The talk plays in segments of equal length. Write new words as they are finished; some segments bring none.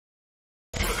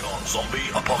Zombie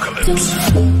Apocalypse.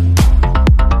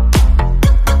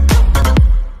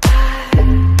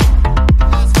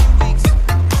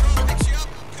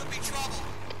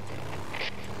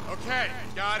 Okay,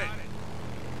 got it.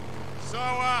 So,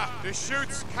 the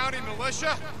Chutes County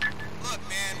Militia? Look,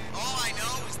 man, all I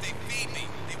know is they feed me.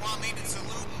 They want me to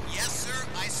salute. Yes, sir.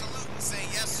 I salute and say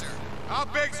yes, sir. How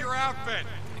big's your outfit?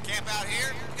 The camp out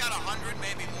here, we got 100,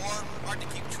 maybe more. Hard to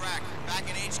keep track. Back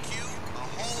in HQ, a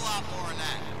whole lot more than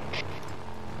that.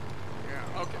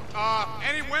 Yeah, okay.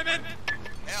 Any women?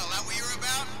 Hell, that what you're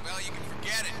about? Well, you can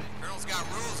forget it. Colonel's got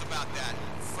rules about that.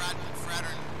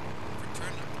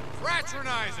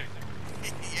 Fraternizing.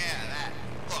 Yeah, that.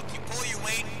 Look, you pull your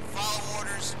weight, follow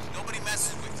orders, nobody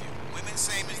messes with you. Women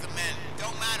same as the men.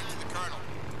 Don't matter to the colonel.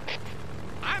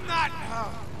 I'm not...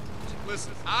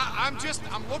 listen, I'm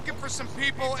looking for some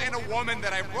people and a woman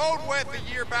that I rode with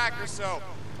a year back or so.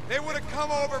 They would have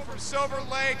come over from Silver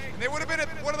Lake, and they would have been at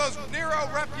one of those Nero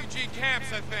refugee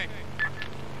camps, I think.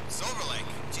 Silver Lake?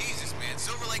 Jesus, man.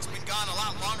 Silver Lake's been gone a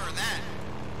lot longer than that.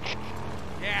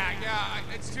 Yeah,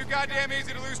 it's too goddamn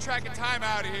easy to lose track of time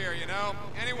out of here, you know?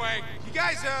 Anyway, you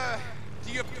guys,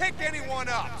 do you pick anyone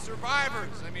up?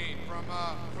 Survivors, I mean, from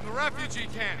the refugee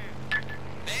camp?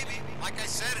 Maybe. Like I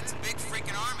said, it's a big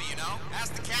freaking army, you know?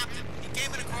 Ask the captain. He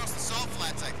came in across the Salt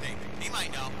Flats, I think. He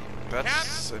might know.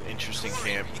 That's an interesting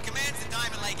Corey, camp. He commands the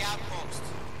Diamond Lake Outpost.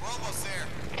 We're almost there.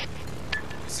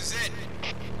 This is it.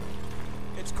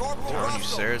 It's Corporal There are Russell. you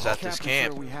stairs at this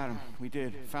camp. Sir, we had him. We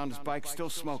did. Found his bike still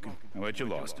smoking. I bet you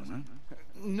lost him, huh?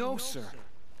 No, sir.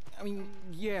 I mean,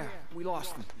 yeah, we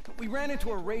lost him. We ran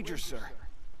into a rager, sir.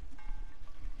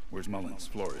 Where's Mullins?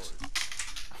 Flores?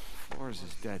 Flores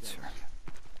is dead, sir.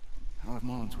 I left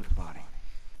Mullins with the body.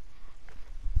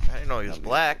 I didn't know he was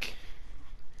black.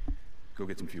 Go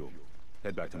get some fuel.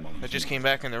 Head back to Mullins. I just came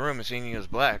back in the room and seen he was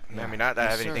black. I mean, not that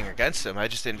I have Yes, anything sir. against him. I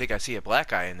just didn't think I'd see a black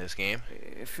guy in this game.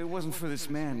 If it wasn't for this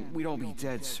man, we'd all be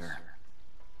dead, sir.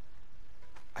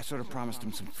 I sort of promised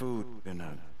him some food and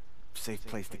a safe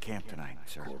place to camp tonight,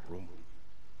 sir. Corporal,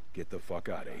 get the fuck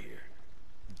out of here.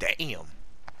 Damn.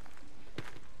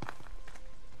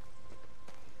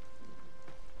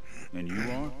 And you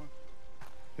are?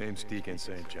 Name's Deacon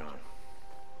St. John.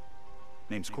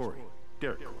 Name's Corey.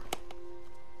 Derek Corey.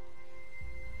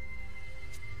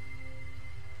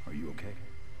 Are you okay?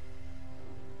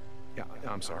 Yeah,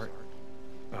 I'm sorry.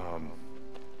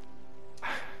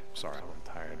 Sorry, I'm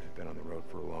tired. I've been on the road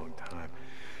for a long time.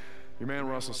 Your man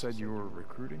Russell said you were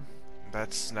recruiting?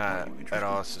 That's not at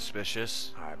all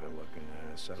suspicious. I've been looking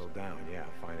to settle down. Yeah,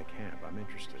 find a camp. I'm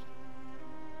interested.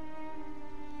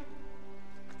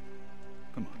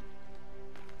 Come on.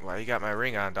 Why you got my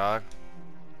ring on, dog?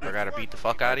 I gotta beat the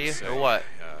fuck out of you, or what?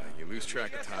 You lose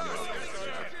track of time.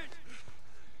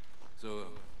 So,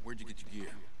 where'd you get your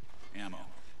gear? Ammo?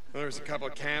 Well, there's a couple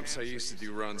of camps I used to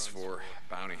do runs for.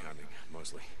 Bounty hunting,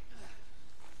 mostly.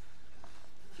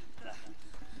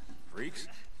 Freaks?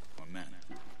 Or men?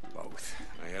 Both.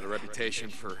 I had a reputation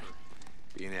for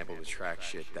being able to track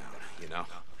shit down, you know?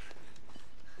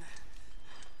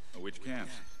 Which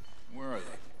camps? Where are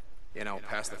they? You know,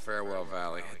 past the Farewell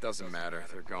Valley. It doesn't matter.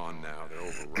 They're gone now. They're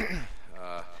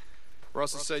overrun.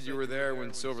 Russell said you were there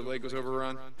when Silver Lake was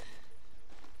overrun?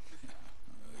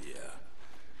 Yeah.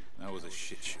 That was a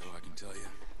shit show, I can tell you.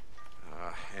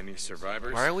 Any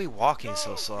survivors? Why are we walking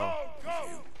so slow?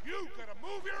 Go! You gotta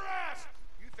move your ass!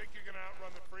 You think you're gonna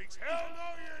outrun the freaks? Hell no,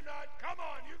 you're not! Come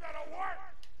on, you gotta work!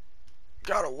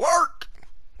 Gotta work!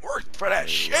 Work for that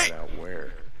shit! Out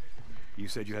where? You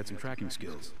said you had some tracking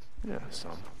skills. Yeah,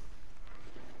 some.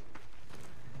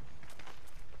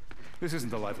 This isn't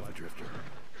the life of a drifter.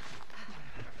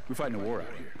 We're fighting a war out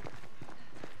here.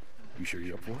 You sure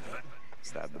you're up for it?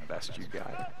 Is that the best you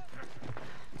got?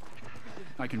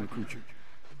 I can recruit you,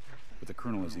 but the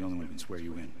colonel is the only one who can swear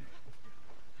you in.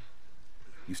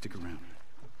 You stick around.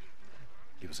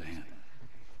 Give us a hand.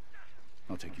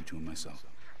 I'll take you to him myself.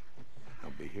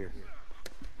 I'll be here.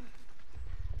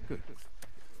 Good.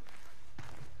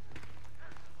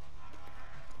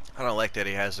 I don't like that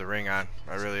he has the ring on.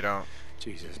 I really don't.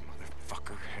 Jesus,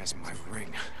 motherfucker has my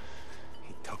ring.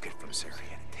 He took it from Sarah. He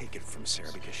had to take it from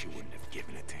Sarah because she wouldn't have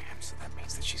given it to him, so that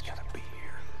means that she's gotta be here.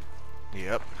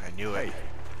 Yep, I knew it.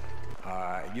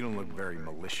 You don't look very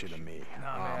militia to me.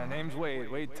 Nah, man, name's Wade.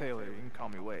 Wade Taylor. You can call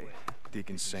me Wade.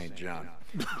 Deacon St. John.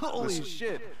 Holy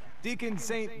shit. Deacon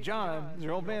St. John? Is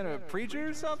your old man a preacher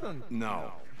or something?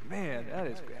 No. Man, that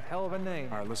is a hell of a name.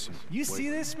 All right, listen. You see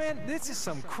this, man? This is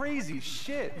some crazy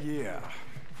shit. Yeah.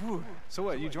 Whew. So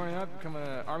what, you joining up, becoming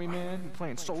an army man,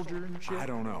 playing soldier and shit? I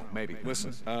don't know. Maybe.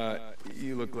 Listen,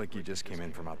 you look like you just came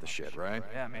in from out the shit, right?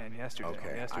 Yeah, man, yesterday.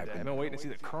 Okay, Yesterday. I've been waiting to see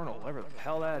the colonel, whatever the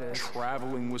hell that is.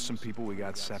 Traveling with some people, we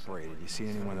got separated. You see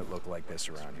anyone that looked like this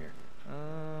around here?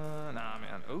 Nah,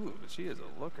 man. Ooh, but she is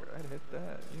a looker. I'd hit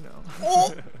that, you know.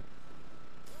 Oh!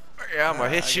 Yeah, I'm gonna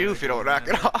hit you if you don't knock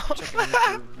it off. Checking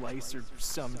in for lice or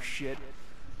some shit.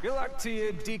 Good luck to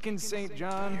you, Deacon St.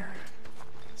 John.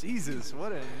 Jesus,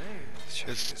 what a name.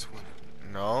 This one.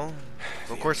 No.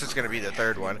 Of course it's gonna be the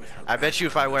third one. I bet you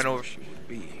if I went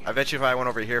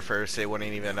over here first, it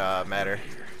wouldn't even matter.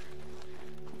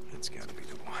 It's gotta be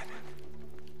the one.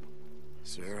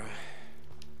 Sarah?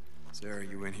 Sarah,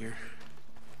 you in here?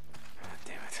 God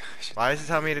damn it. Why does it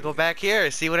tell me to go back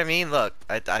here? See what I mean? Look,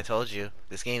 I told you.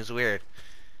 This game's weird.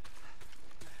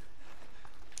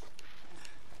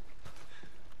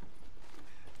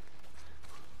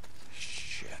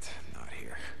 Shit, not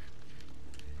here.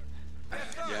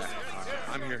 Yeah,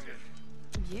 I'm here.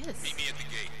 Yes. Meet me at the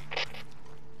gate.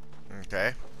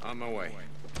 Okay. On my way.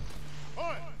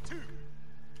 1, 2.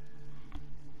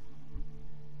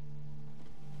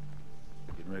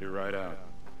 Getting ready to ride out.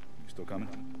 You still coming?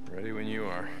 Ready when you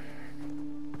are.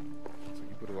 Looks like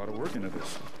you put a lot of work into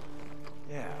this.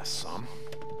 Yeah, some.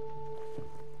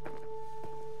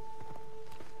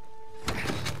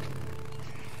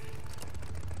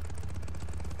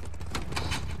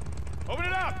 Open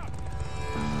it up!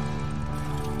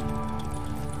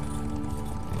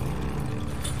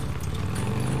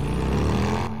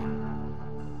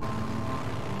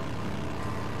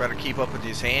 Better keep up with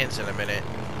these hands in a minute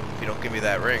if you don't give me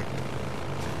that ring.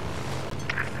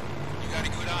 You got a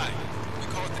good eye. We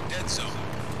call it the dead zone.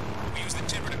 We use the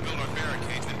timber to build our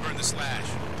barricades, then burn the slash.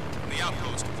 From the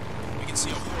outpost, we can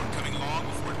see a horde coming along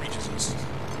before it reaches us.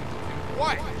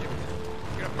 What?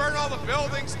 You're gonna burn all the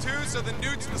buildings too, so the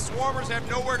newts and the swarmers have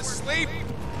nowhere to sleep?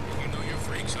 You know you're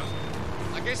freaks, huh?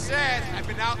 Like I said, I've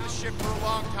been out in the ship for a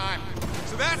long time.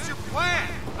 So that's your plan,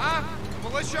 huh?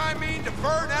 Militia, I mean, to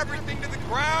burn everything to the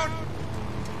ground?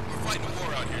 We're fighting a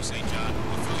war out here, St. John.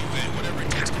 We'll fill you in, whatever it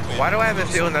takes to win. Why do I have a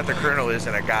feeling that the colonel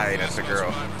isn't a guy and it's a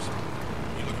girl?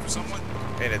 You looking for someone?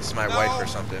 And it's my wife or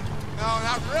something. No,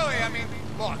 not really. I mean,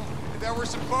 look, there were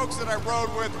some folks that I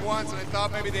rode with once, and I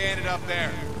thought maybe they ended up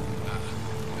there.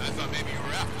 I thought maybe you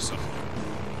were after someone.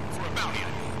 For a bounty, I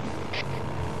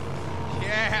mean.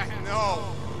 Yeah,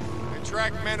 no. I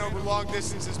tracked men over long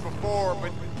distances before,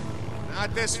 but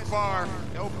not this far.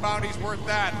 No bounty's worth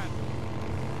that.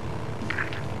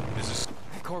 This is...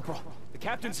 Hey, Corporal, the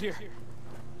captain's here.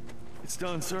 It's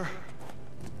done, sir.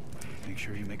 Make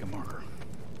sure you make a marker.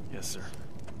 Yes, sir.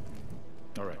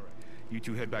 All right. You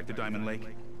two head back to Diamond Lake.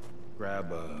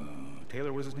 Grab,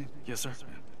 Taylor was his name? Yes, sir.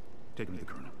 Yeah. Take him to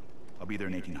the colonel. I'll be there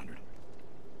in 1800.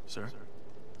 Sir?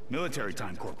 Military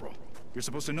time, Corporal. You're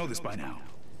supposed to know this by now.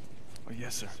 Oh,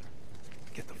 yes, sir.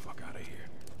 Get the fuck out of here.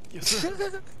 Yes,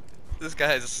 sir. This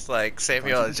guy's like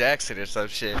Samuel L. Jackson or some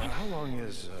shit. How long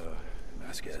is,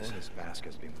 Vasquez. How long has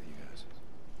Vasquez been with you guys?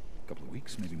 A couple of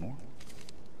weeks, maybe more.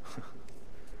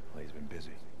 Well, he's been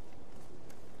busy.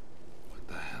 What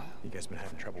the hell? You guys been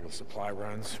having trouble with supply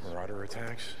runs, marauder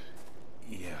attacks?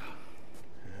 Yeah.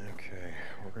 Okay,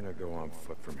 we're gonna go on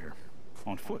foot from here.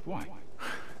 On foot? Why?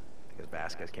 Because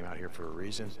Vasquez came out here for a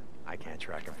reason. I can't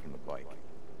track him from the bike.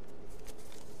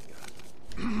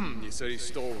 You said he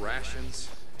stole rations,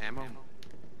 ammo?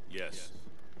 Yes.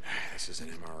 This is an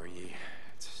MRE.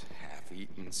 It's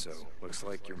half-eaten, so looks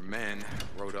like your men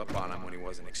rode up on him when he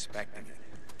wasn't expecting it.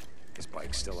 His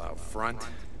bike's still out front,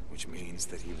 which means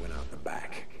that he went out the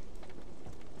back.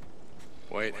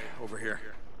 Wait, over here.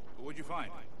 What'd you find?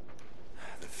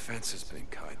 The fence has been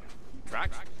cut.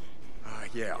 Tracks?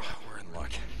 Yeah, we're in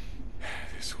luck.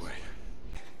 This way.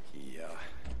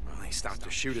 He stopped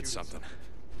to shoot at something.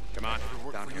 Come on,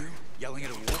 down here. Yelling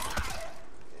at a wolf?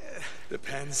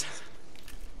 Depends.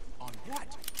 On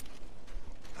what?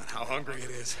 On how hungry it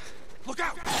is. Look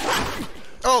out!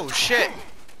 Oh shit!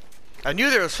 I knew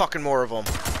there was fucking more of them.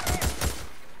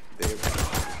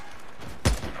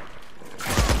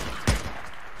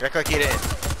 You act like you didn't.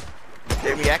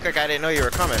 You act like I didn't know you were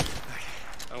coming.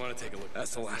 I want to take a look.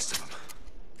 That's the last of them.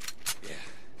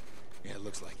 Yeah, it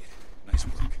looks like it. Nice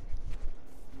work.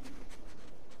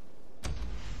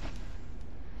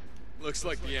 Looks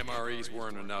like the MREs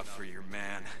weren't enough for your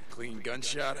man. Clean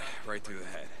gunshot, right through the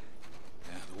head.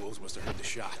 Yeah, the wolves must have heard the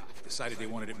shot. Decided they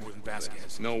wanted it more than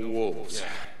Vasquez. No wolves. Yeah.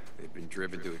 They've been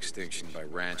driven to extinction by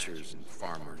ranchers and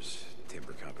farmers,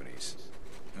 timber companies.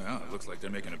 Well, it looks like they're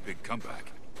making a big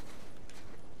comeback.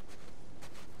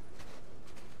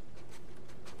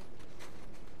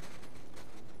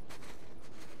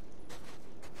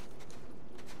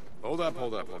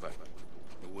 Hold up.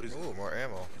 What is it? Ooh, more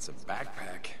ammo. It's a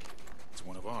backpack. It's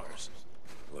one of ours.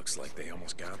 Looks like they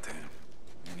almost got to him.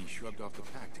 And he shrugged off the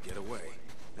pack to get away.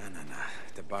 No.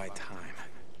 To buy time.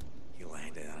 He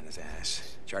landed on his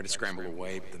ass. Tried to scramble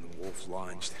away, but then the wolf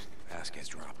lunged. Vasquez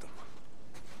dropped him.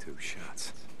 2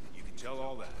 shots. You can tell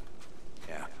all that.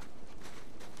 Yeah.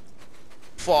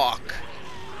 Fuck.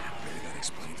 Maybe that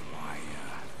explains why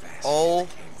Vasquez Oh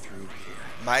came through here.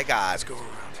 my God. Let's go around.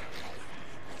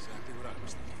 Exactly what I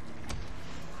was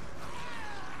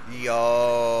thinking.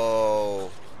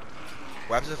 Yo.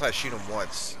 What happens if I shoot him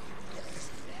once?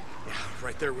 Yeah,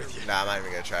 right there with you. Nah, I'm not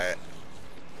even gonna try it.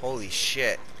 Holy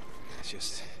shit. It's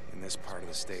just in this part of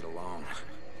the state alone.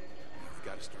 We've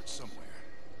got to start somewhere.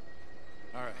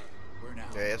 All right, where now?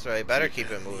 Yeah, that's right. Better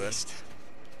keep it moving.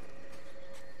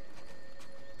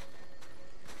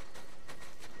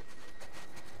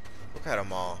 Look at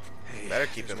them all. Hey, Better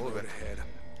keep there's it a road moving. ahead.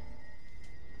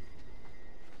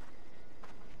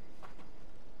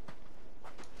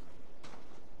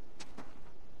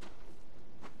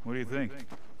 What do you think?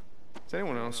 Is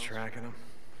anyone else tracking him?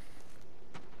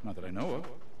 Not that I know of.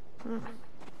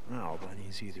 Well, then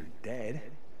he's either dead,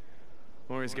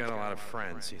 or he's got a lot of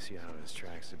friends. You see how his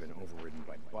tracks have been overridden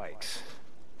by bikes.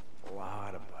 A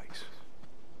lot of bikes.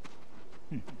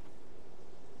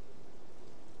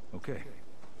 Okay.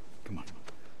 Come on.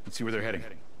 Let's see where they're heading.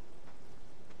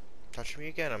 Touch me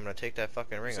again, I'm gonna take that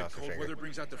fucking ring Said off your cold finger. weather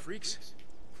brings out the freaks?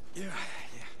 Yeah.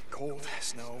 Cold,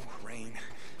 snow, rain,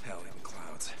 hell, even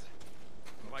clouds.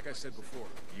 Well, like I said before,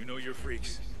 you know your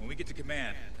freaks. When we get to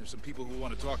command, there's some people who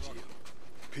want to talk to you.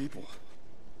 People.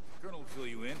 Colonel will fill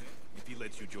you in, if he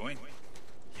lets you join.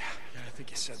 Yeah, I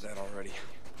think you said that already.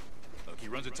 Look, he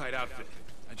runs a tight outfit.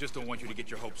 I just don't want you to get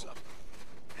your hopes up.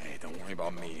 Hey, don't worry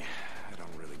about me. I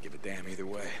don't really give a damn either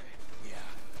way. Yeah.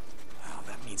 Well,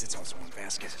 that means it's also on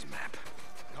Vasquez's map.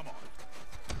 Come on.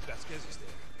 Vasquez is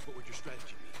there. What would your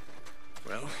strategy be?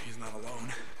 Well, he's not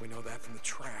alone. We know that from the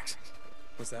tracks.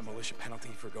 What's that militia penalty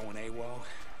for going AWOL?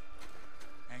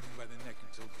 Hanging by the neck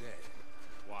until dead.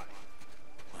 Why?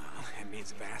 Well, it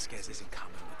means Vasquez isn't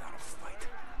coming without a fight.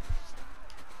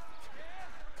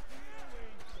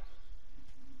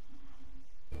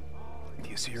 Do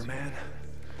you see your man?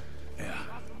 Yeah.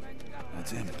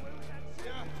 That's him.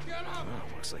 Oh,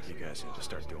 looks like you guys need to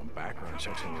start doing background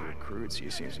checks on your recruits. He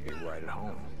seems to be right at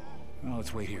home. Well,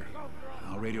 let's wait here.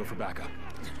 I'll radio for backup.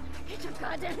 Get your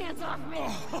goddamn hands off me!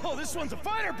 Oh, this one's a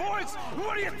fighter, boys!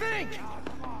 What do you think?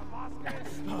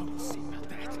 Oh, we'll see about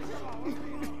that.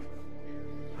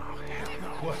 Oh, hell no.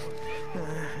 What?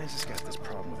 I just got this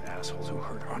problem with assholes who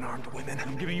hurt unarmed women.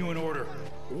 I'm giving you an order.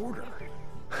 Order?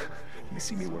 You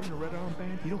see me wearing a red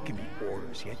armband? You don't give me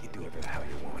orders, yet you do whatever the hell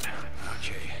you want.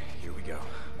 Okay, here we go.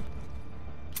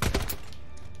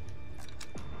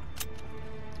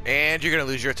 And you're gonna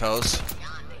lose your toes.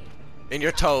 In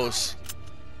your toes.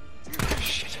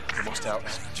 Shit, almost out.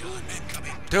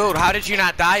 Dude, how did you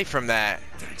not die from that?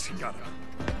 Thanks, you got him.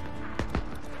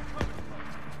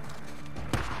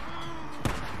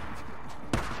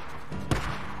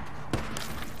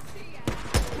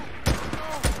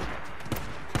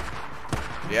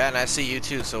 Yeah, and I see you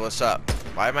too, so what's up?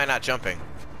 Why am I not jumping?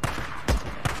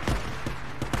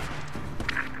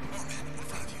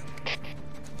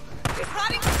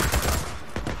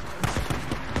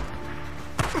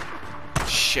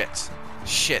 Shit.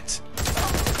 Shit.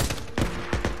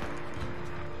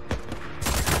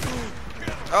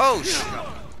 Oh,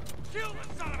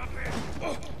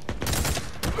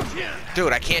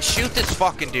 dude, I can't shoot this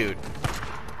fucking dude.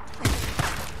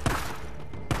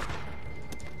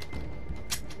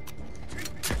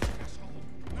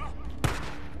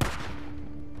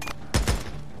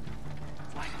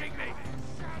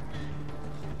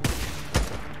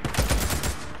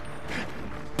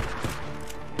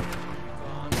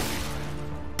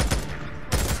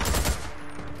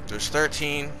 There's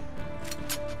 13.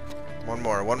 One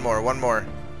more.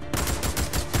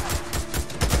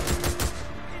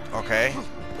 Okay.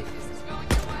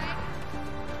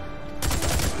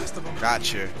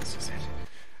 Gotcha. This is it.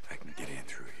 I can get in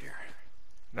through here.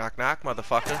 Knock knock,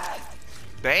 motherfucker.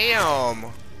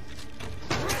 Bam!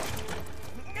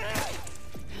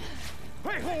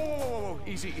 Hey, whoa.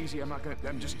 Easy,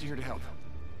 I'm just here to help.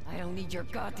 I don't need your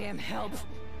goddamn help.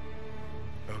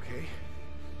 Okay.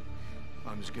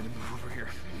 I'm just gonna move over here.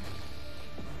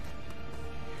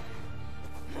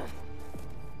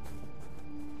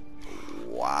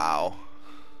 Wow.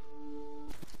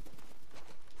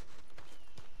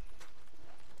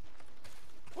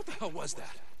 What the hell was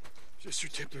that? Just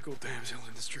your typical damsel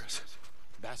in distress.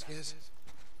 Vasquez?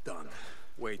 Done.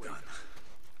 Way done.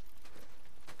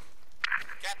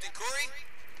 Captain Corey?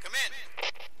 Come in.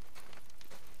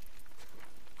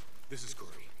 This is Corey.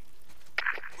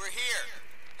 We're here,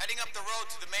 heading up the road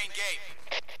to the main gate.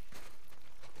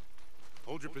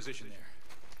 Hold your position there.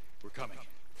 We're coming.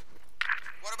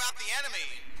 What about the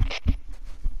enemy?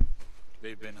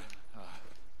 They've been,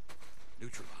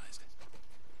 neutralized.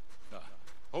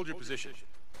 Hold your position.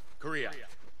 Korea,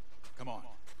 come on.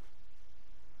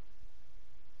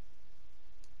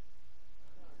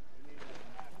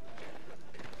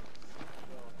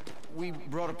 We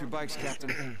brought up your bikes,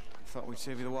 Captain. Thought we'd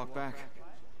save you the walk back.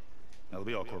 That'll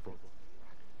be all, Corporal.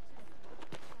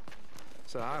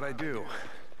 So how'd I do?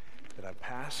 Did I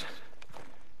pass?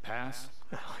 Pass?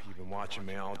 Well, you've been watching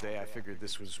me all day. I figured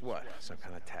this was what? Some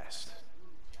kind of test.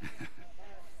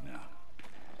 No.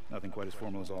 Nothing quite as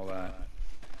formal as all that.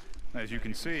 As you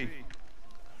can see,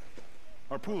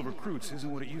 our pool of recruits isn't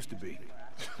what it used to be.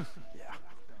 Yeah.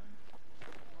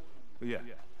 But yeah,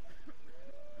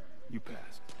 you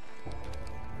passed.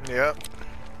 Yep.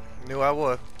 Knew I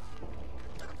would.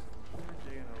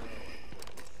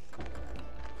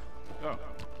 Oh.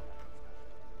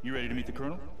 You ready to meet the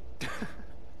Colonel?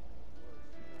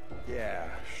 Yeah,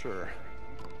 sure.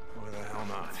 Why the hell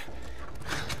not?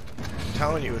 I'm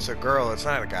telling you, it's a girl, it's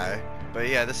not a guy. But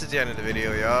yeah, this is the end of the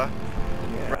video, y'all.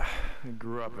 Yeah, I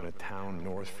grew up in a town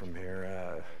north from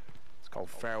here. It's called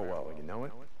Farewell. You know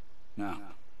it? No.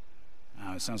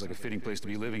 It sounds like a fitting place to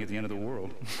be living at the end of the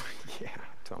world. Yeah,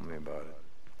 tell me about it.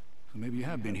 So maybe you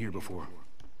have been here before.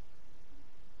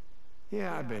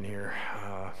 Yeah, I've been here.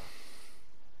 A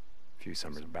few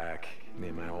summers back, me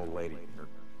and my old lady, or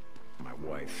my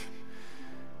wife,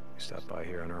 we stopped by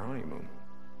here on our honeymoon.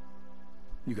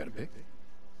 You got a pic?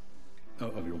 Oh,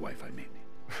 of your wife, I mean.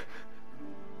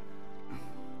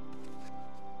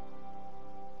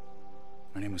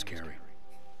 Her name was Carrie.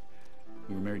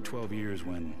 We were married 12 years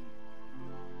when...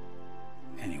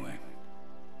 Anyway,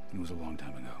 it was a long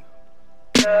time ago.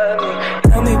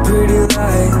 Tell me pretty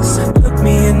lies, look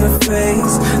me in the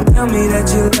face. Tell me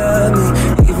that you love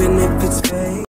me, even if it's fake.